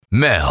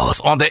Mel's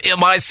on the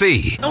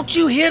MIC. Don't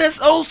you hear this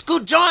old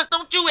school joint?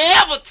 Don't you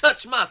ever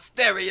touch my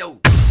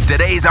stereo.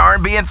 Today's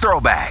R&B and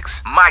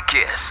throwbacks. My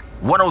Kiss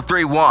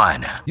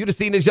 103.1. You'd have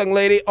seen this young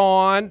lady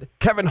on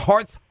Kevin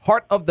Hart's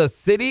Heart of the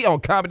City on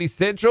Comedy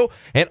Central.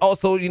 And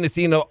also, you'd have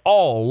seen her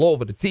all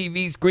over the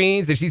TV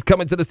screens. And she's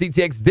coming to the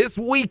CTX this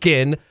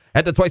weekend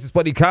at the Twice as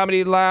Funny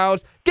Comedy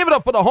Lounge. Give it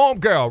up for the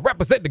homegirl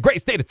representing the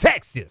great state of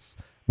Texas.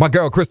 My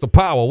girl, Crystal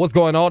Powell. What's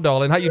going on,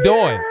 darling? How you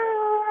doing?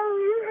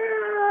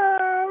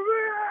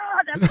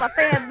 That's my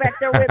fans back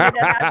there with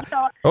me.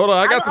 Hold on,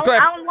 I got some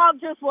clap. I don't walk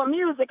just with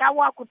music. I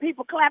walk with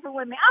people clapping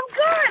with me. I'm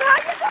good. How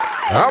you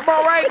doing? I'm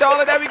all right,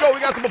 darling. There we go. We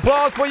got some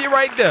applause for you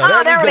right there.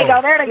 Oh, there we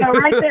go. There they go.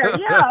 Right there.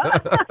 Yeah.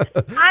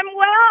 I'm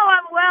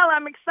well.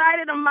 I'm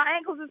excited. My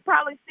ankles is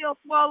probably still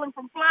swollen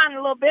from flying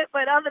a little bit,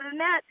 but other than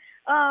that,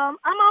 I'm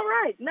all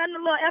right. Nothing a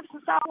little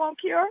Epsom salt won't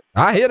cure.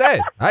 I hear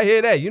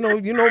that.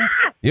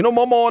 You know,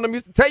 Mama on them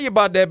used to tell you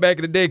about that back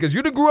in the day because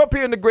you grew up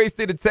here in the great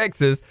state of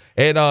Texas,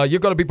 and you're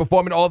going to be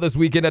performing all this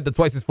weekend at the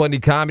Twice as Funny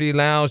Comedy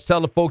Lounge.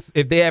 Tell the folks,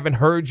 if they haven't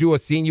heard you or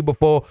seen you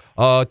before,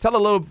 tell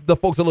the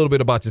folks a little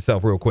bit about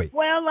yourself real quick.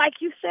 Well, like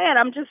you said,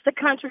 I'm just a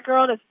country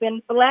girl that's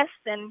been blessed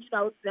and,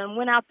 then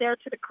went out there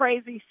to the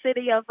crazy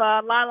city of La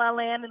La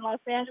Land in Los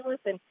Angeles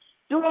and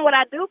doing what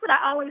I do, but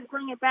I always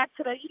bring it back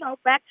to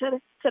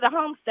the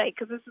home state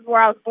because this is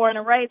where I was born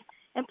and raised.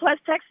 And plus,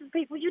 Texas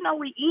people,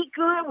 we eat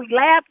good, we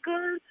laugh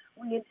good,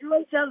 we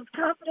enjoy each other's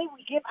company,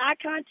 we give eye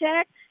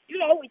contact.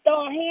 We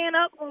throw a hand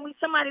up when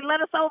somebody let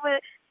us over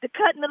to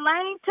cut in the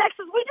lane.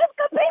 Texas, we just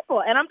good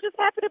people, and I'm just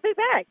happy to be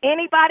back.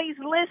 Anybody's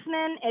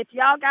listening, if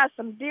y'all got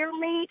some deer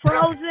meat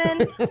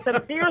frozen,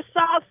 some deer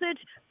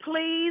sausage,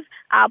 please,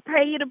 I'll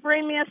pay you to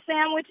bring me a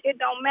sandwich. It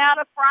don't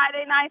matter,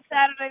 Friday night,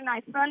 Saturday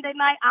night, Sunday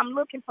night. I'm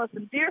looking for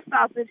some deer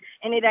sausage,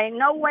 and it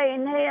ain't no way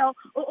in hell.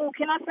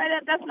 Can I say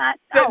that? That's not.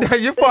 Oh,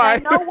 you're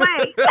fine. It ain't no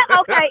way.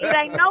 Okay, it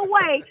ain't no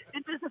way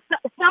that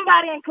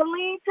somebody in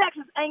Killeen,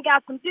 Texas ain't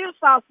got some deer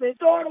sausage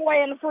stored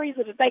away in the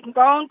freezer that they can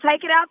go and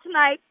take it out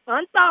tonight,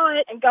 unthaw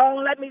it, and go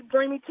and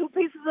bring me 2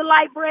 pieces of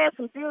light bread,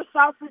 some deer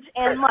sausage,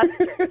 and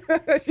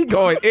mustard. She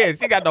going in.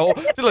 She got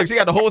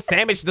the whole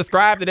sandwich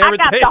described and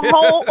everything. I got the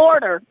whole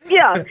order.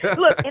 Yeah.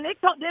 Look, and they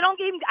don't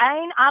give me.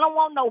 I don't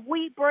want no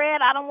wheat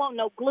bread. I don't want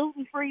no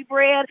gluten-free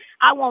bread.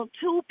 I want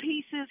 2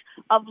 pieces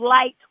of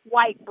light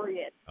white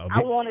bread. Okay. I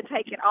want to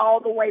take it all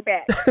the way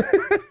back.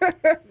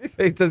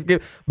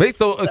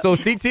 So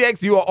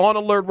CTX, you are on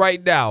alert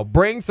right now.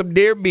 Bring some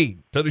deer meat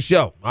to the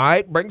show. All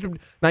right, bring some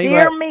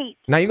deer meat.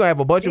 Now you're gonna have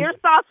a bunch deer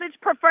sausage,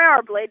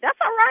 preferably. That's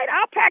all right.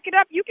 I'll pack it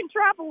up. You can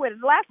travel with it.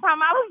 Last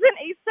time I was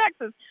in East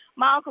Texas,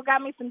 my uncle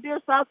got me some deer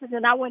sausage,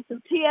 and I went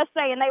through TSA,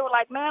 and they were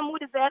like, "Ma'am,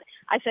 what is that?"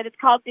 I said, "It's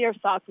called deer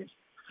sausage."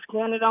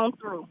 Scan it on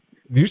through.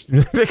 You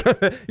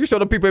show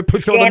the people they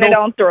put you on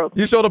the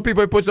You show the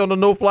people they put you on the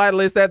no-fly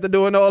list after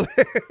doing all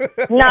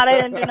that. No,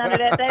 they didn't do none of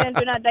that. They didn't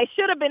do none. They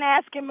should have been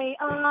asking me,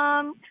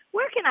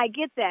 where can I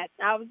get that?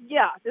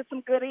 There's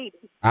some good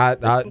eating.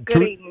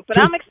 Good eating. But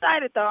I'm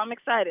excited, though. I'm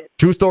excited.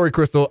 True story,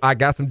 Crystal. I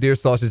got some deer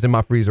sausage in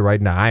my freezer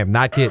right now. I am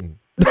not kidding.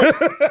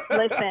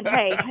 Listen,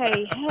 hey.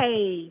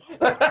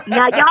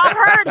 Now, y'all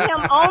heard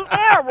him on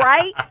air,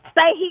 right?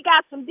 Say he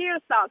got some deer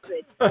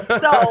sausage.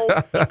 So,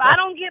 if I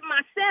don't get my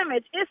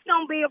sandwich, it's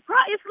going to be a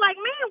problem. It's like,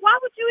 man, why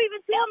would you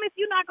even tell me if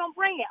you're not going to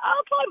bring it?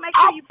 Okay, make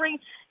sure you bring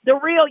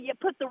you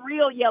put the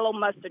real yellow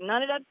mustard.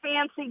 None of that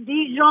fancy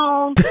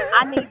Dijon.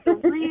 I need the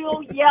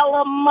real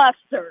yellow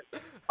mustard.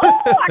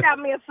 Oh, I got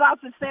me a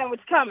sausage sandwich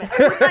coming.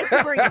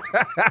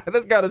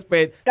 This girl has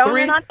spent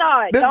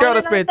This girl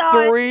has spent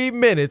 3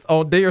 minutes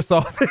on deer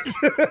sausage.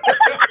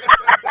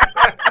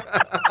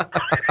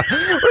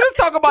 Let's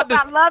talk about this.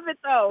 I love it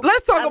though.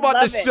 Let's talk about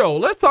the show.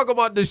 Let's talk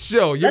about the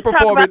show. You're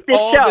performing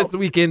this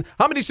weekend.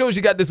 How many shows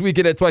you got this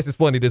weekend at Twice as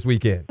Funny this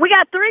weekend? We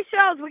got 3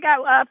 shows. We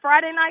got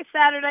Friday night,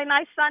 Saturday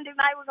night, Sunday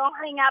night. We're gonna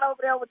hang out over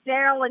there with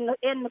Daryl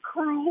and the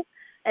crew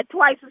at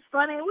Twice as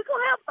Funny, and we're going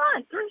to have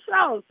fun. 3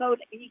 shows, so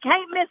you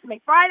can't miss me.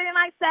 Friday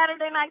night,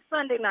 Saturday night,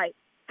 Sunday night.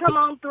 Come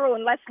on through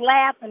and let's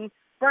laugh and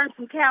burn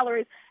some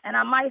calories, and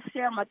I might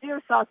share my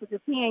deer sausage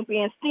if he ain't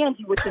being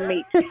stingy with the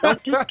meat. So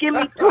just give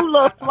me 2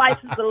 little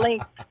slices of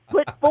link.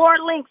 Put 4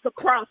 links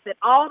across it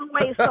all the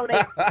way so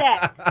they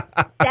stack.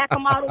 Stack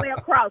them all the way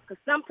across,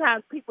 because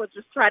sometimes people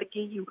just try to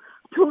give you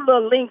 2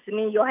 little links, and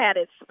then you'll have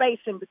that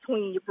space in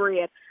between your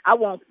bread. I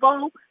want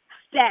 4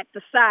 stacked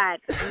aside,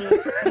 and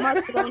then put the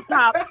mustard on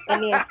top,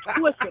 and then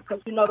squish it,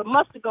 because the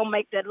mustard gonna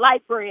make that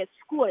light bread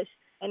squish,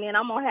 and then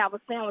I'm gonna have a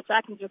sandwich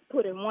I can just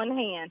put in one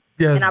hand.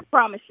 Yes. And I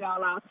promise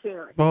y'all I'll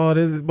share it.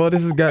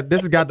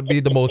 This has got to be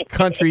the most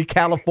country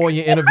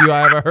California interview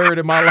I ever heard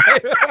in my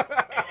life.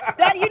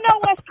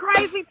 What's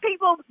crazy?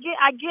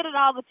 I get it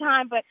all the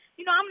time, but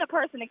I'm the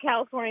person in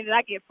California that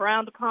I get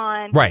frowned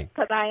upon, right?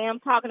 Because I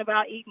am talking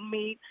about eating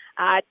meat.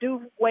 I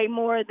do weigh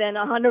more than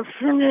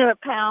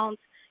 100 pounds.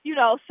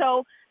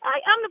 So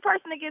I'm the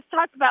person that gets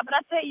talked about, but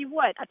I tell you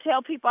what, I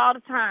tell people all the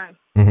time,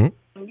 mm-hmm.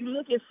 when you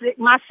look at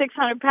my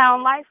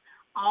 600-pound life,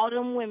 all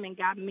them women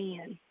got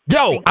men.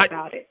 Yo,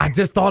 I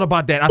just thought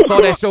about that. I saw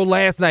that show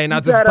last night, and I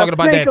was just talking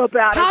about that.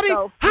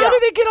 How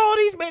did they get all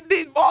these men?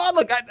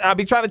 Look, I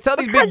be trying to tell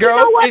these big girls.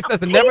 You know what? It's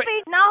TV, never.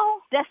 No,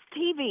 that's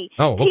TV.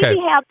 Oh, okay.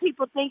 TV have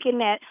people thinking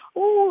that,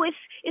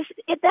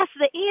 that's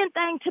the end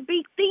thing to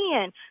be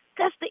thin.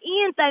 That's the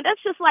end thing.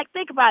 That's just like,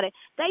 think about it.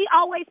 They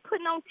always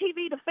putting on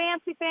TV the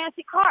fancy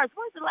cars.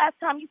 When's the last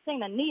time you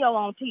seen a Neo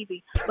on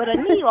TV? But a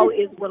Neo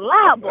is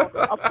reliable.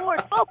 A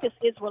Ford Focus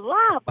is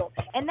reliable.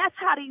 And that's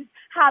how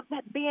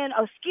being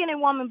a skinny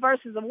woman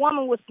versus a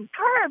woman with some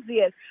curves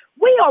is.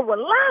 We are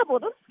reliable.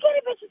 Those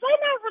skinny bitches, they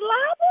not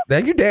reliable.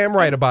 Then you damn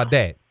right about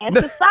that. And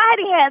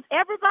society has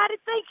everybody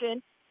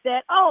thinking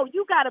that,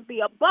 you got to be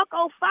a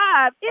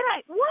 $105. It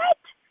ain't what?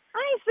 I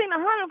ain't seen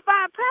 105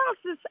 pounds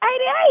since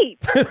 '88.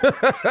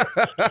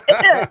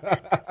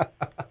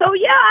 So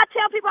yeah, I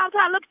tell people all the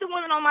time, look at the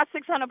women on my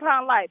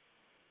 600-pound life.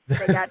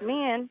 They got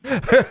men.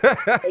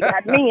 They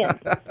got men.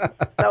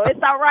 So it's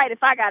all right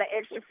if I got an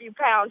extra few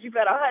pounds. You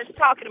better hush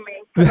talking to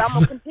me because I'm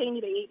gonna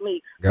continue to eat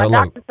meat. My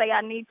doctor say I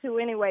need to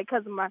anyway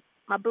because of my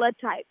blood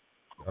type.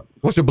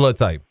 What's your blood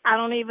type? I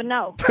don't even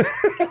know.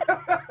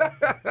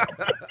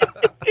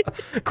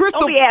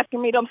 Crystal, don't be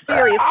asking me them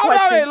serious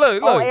questions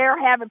look. on air,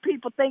 having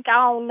people think I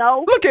don't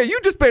know. Look at you.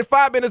 Just spent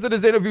 5 minutes of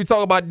this interview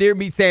talking about deer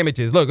meat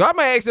sandwiches. Look, I'm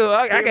gonna ask you.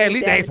 I can at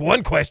least ask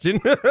one question.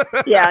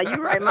 Yeah,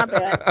 you're right. My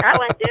bad. I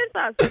like deer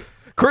sausage.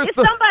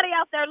 Crystal, there's somebody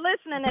out there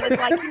listening that is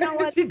like, you know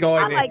what?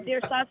 I like deer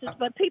sausage,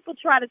 but people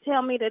try to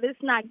tell me that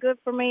it's not good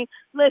for me.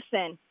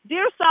 Listen,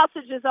 deer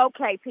sausage is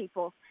okay,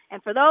 people.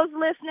 And for those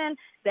listening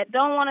that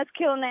don't want us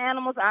killing the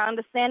animals, I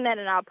understand that,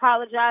 and I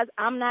apologize.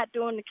 I'm not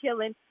doing the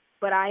killing,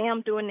 but I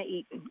am doing the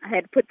eating. I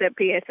had to put that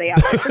PSA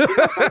out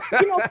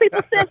there. You know,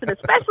 people sensitive,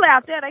 especially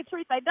out there. They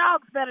treat their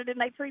dogs better than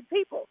they treat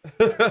people.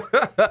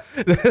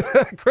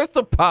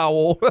 Crystal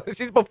Powell,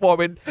 she's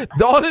performing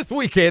all this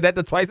weekend at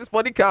the Twice as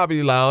Funny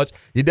Comedy Lounge.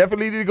 You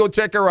definitely need to go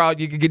check her out.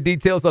 You can get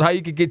details on how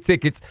you can get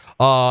tickets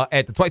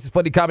at the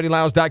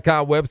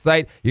TwiceAsFunnyComedyLounge.com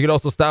website. You can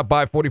also stop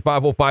by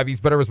 4505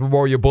 East Veterans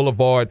Memorial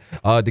Boulevard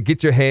to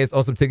get your hands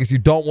on some tickets. You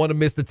don't want to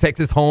miss the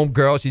Texas home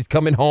girl. She's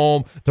coming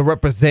home to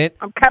represent.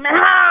 I'm coming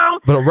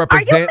home. But to represent.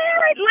 Are you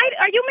married, lady?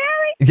 Are you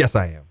married? Yes,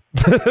 I am.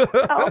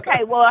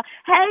 Okay, well,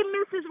 hey,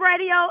 Mrs.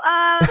 Radio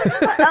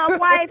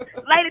wife,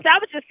 ladies, I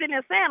was just sitting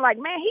there saying, like,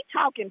 man, he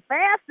talking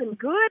fast and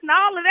good and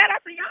all of that. I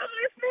said, y'all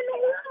listening to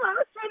him? I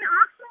was trying to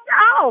oxen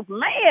y'all.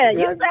 Man,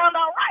 you sound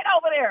all right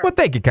over there. Well,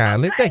 thank you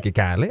kindly. Okay. Thank you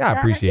kindly. I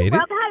appreciate it.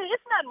 Well, hey,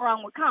 it's nothing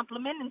wrong with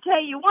complimenting and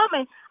tell your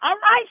woman, all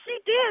right, she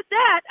did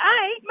that.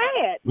 I ain't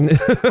mad.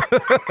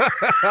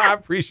 I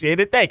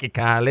appreciate it. Thank you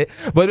kindly.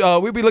 But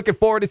we'll be looking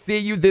forward to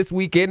seeing you this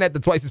weekend at the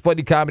Twice as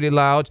Funny Comedy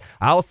Lounge.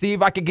 I'll see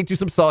if I can get you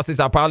some sausage.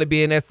 I'll probably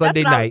be in that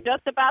Sunday night. I was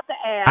just about to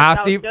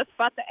ask. Just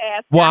about to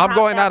ask. Well, I'm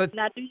going out of.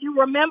 Now, do you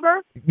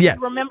remember? Yes.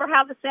 Do you remember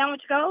how the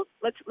sandwich goes?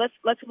 Let's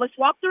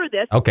walk through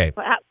this. Okay.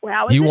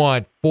 How is you it?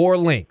 want 4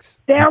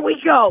 links. There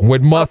we go.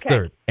 With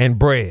mustard and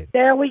bread.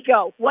 There we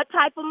go. What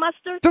type of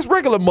mustard? Just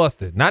regular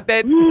mustard, not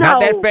that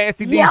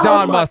fancy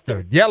Dijon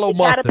mustard. Yellow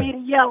mustard. Gotta be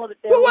the yellow.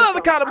 Well, what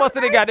other kind of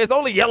mustard they got? There's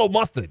only yellow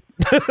mustard.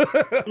 No,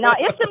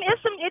 it's some.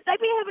 They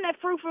be having that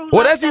fruit.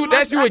 Well, that's you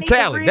in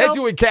Cali. That's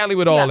you in Cali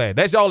with all that.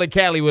 That's y'all in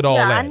Cali with all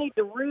that. I need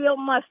the real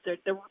mustard,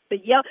 the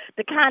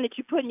kind that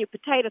you put in your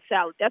potato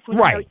salad. That's when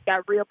you know you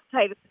got real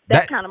potatoes.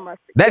 That kind of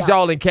mustard. That's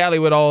y'all in Cali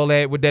with all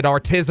that, with that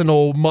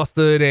artisanal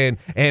mustard and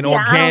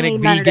organic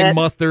vegan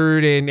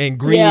mustard and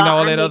green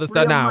all that other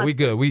stuff. Nah, we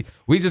good.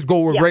 We just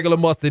go with regular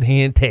mustard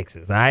here in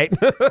Texas. All right.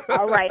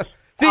 All right.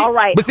 See, all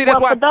right. But see, that's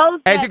why,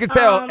 as you can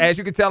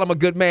tell, I'm a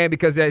good man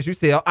because, as you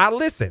say, I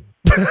listen.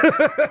 You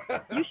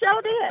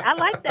sure did. I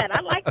like that.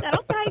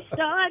 Okay,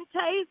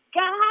 Shantae's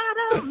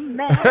got a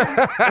man.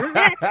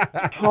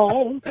 Let's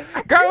home.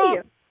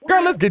 Girl,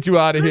 let's get you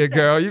out of here,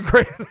 girl. You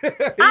crazy. I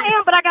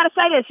am, but I got to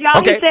say this.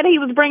 Y'all, He said he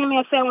was bringing me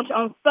a sandwich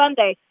on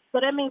Sunday. So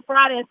that means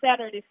Friday and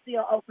Saturday is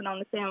still open on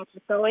the sandwiches.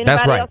 So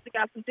anybody else that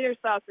got some deer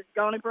sausage,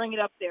 go on and bring it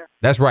up there.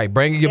 That's right.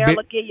 Bring your They'll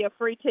give you a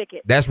free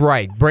ticket. That's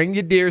right. Bring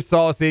your deer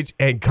sausage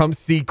and come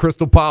see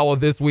Crystal Powell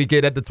this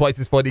weekend at the Twice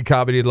as Funny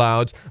Comedy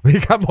Lounge. We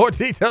got more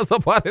details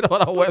about it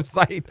on our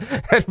website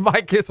at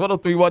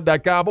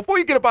MyKiss1031.com. Before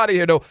you get up out of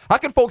here, though, how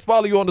can folks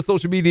follow you on the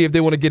social media if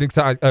they want to get in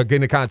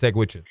contact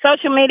with you?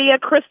 Social media,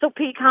 Crystal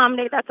P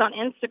Comedy. That's on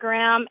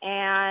Instagram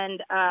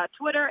and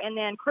Twitter, and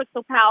then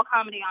Crystal Powell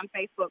Comedy on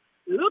Facebook.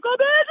 Look at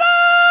that!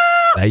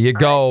 There you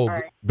go. All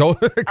right.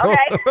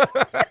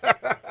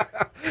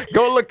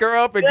 Go look her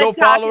up and go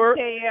follow her.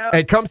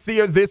 And come see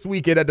her this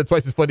weekend at the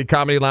Twice as Funny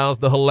Comedy Lounge.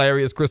 The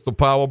hilarious Crystal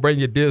Powell. Bring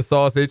your deer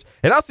sausage.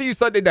 And I'll see you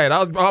Sunday night.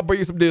 I'll bring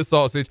you some deer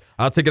sausage.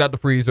 I'll take it out the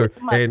freezer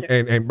and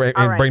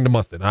bring the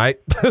mustard. All right?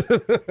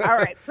 All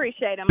right.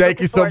 Appreciate it.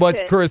 Thank you so much,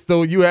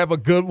 Crystal. You have a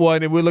good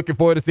one, and we're looking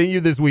forward to seeing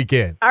you this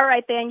weekend. All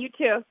right, then. You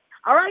too.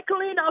 All right,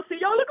 Colleen. I'll see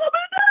y'all. Look at me.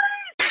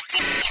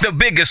 The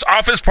biggest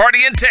office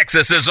party in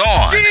Texas is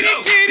on.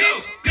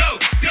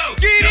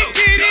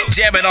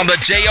 Jamming on the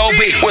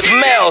JOB with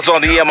Mel's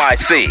on the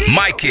MIC.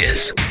 My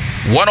Kiss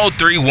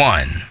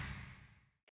 1031.